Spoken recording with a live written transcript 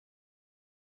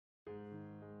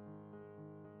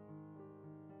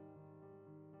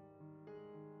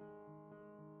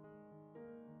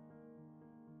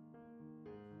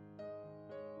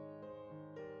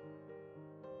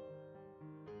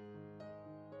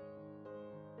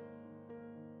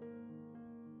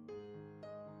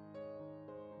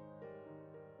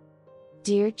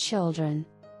Dear children,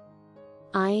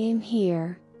 I am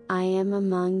here, I am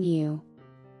among you.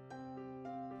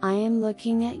 I am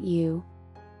looking at you,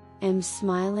 am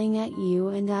smiling at you,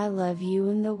 and I love you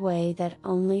in the way that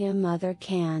only a mother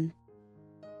can.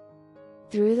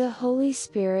 Through the Holy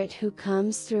Spirit who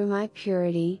comes through my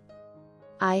purity,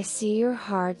 I see your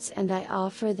hearts and I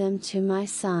offer them to my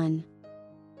Son.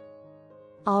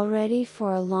 Already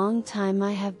for a long time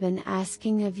I have been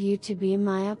asking of you to be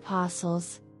my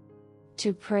apostles,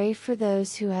 to pray for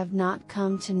those who have not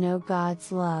come to know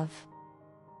God's love.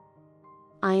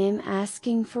 I am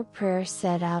asking for prayer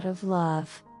set out of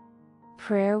love,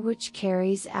 prayer which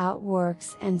carries out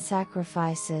works and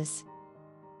sacrifices.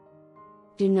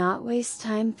 Do not waste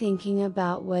time thinking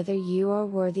about whether you are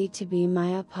worthy to be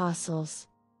my apostles.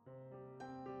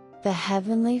 The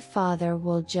Heavenly Father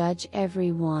will judge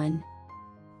everyone,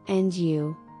 and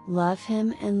you, love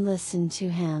Him and listen to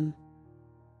Him.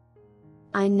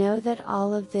 I know that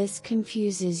all of this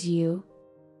confuses you,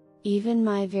 even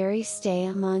my very stay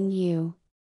among you,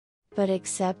 but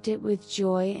accept it with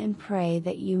joy and pray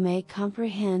that you may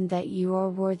comprehend that you are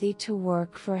worthy to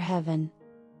work for heaven.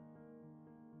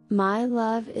 My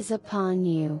love is upon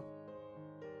you.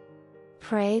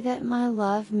 Pray that my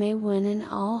love may win in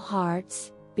all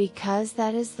hearts, because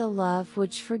that is the love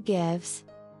which forgives,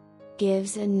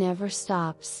 gives and never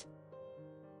stops.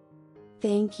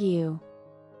 Thank you.